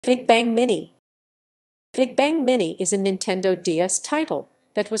Big Bang Mini. Big Bang Mini is a Nintendo DS title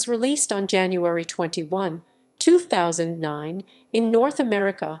that was released on January 21, 2009 in North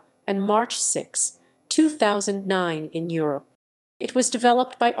America and March 6, 2009 in Europe. It was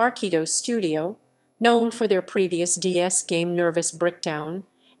developed by Arkedo Studio, known for their previous DS game Nervous Brickdown,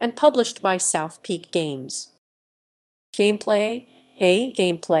 and published by SouthPeak Games. Gameplay, A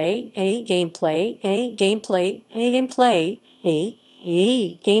gameplay, A gameplay, A gameplay, A gameplay,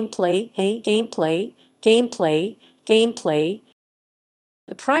 A gameplay, A gameplay, gameplay.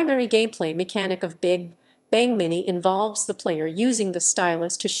 The primary gameplay mechanic of Big Bang Mini involves the player using the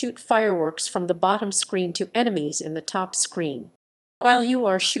stylus to shoot fireworks from the bottom screen to enemies in the top screen. While you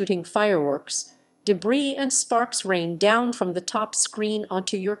are shooting fireworks, debris and sparks rain down from the top screen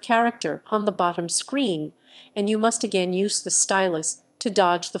onto your character on the bottom screen, and you must again use the stylus to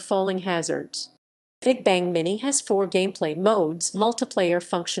dodge the falling hazards. Big Bang Mini has 4 gameplay modes, multiplayer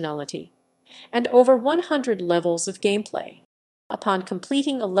functionality, and over 100 levels of gameplay. Upon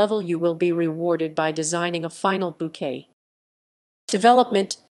completing a level, you will be rewarded by designing a final bouquet.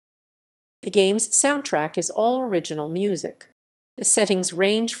 Development. The game's soundtrack is all original music. The settings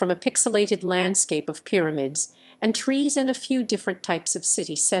range from a pixelated landscape of pyramids and trees and a few different types of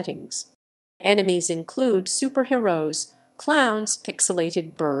city settings. Enemies include superheroes, clowns,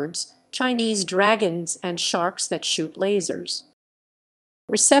 pixelated birds, Chinese dragons, and sharks that shoot lasers.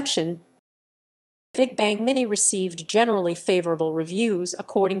 Reception. Big Bang Mini received generally favorable reviews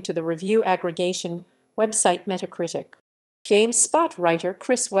according to the review aggregation website Metacritic. GameSpot writer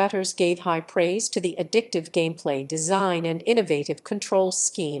Chris Watters gave high praise to the addictive gameplay design and innovative control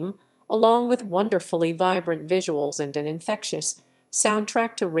scheme, along with wonderfully vibrant visuals and an infectious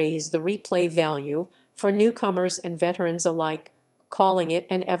soundtrack to raise the replay value for newcomers and veterans alike, calling it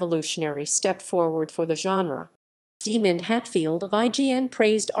an evolutionary step forward for the genre. Demon Hatfield of IGN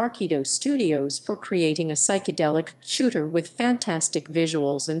praised Arkedo Studios for creating a psychedelic shooter with fantastic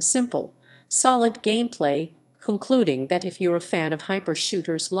visuals and simple, solid gameplay, concluding that if you're a fan of hyper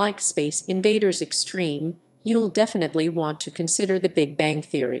shooters like Space Invaders Extreme, you'll definitely want to consider The Big Bang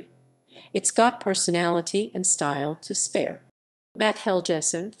Theory. It's got personality and style to spare. Matt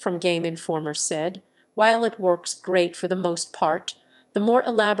Helgeson from Game Informer said, while it works great for the most part, the more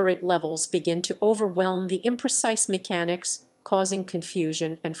elaborate levels begin to overwhelm the imprecise mechanics, causing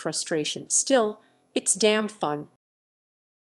confusion and frustration. Still, it's damn fun.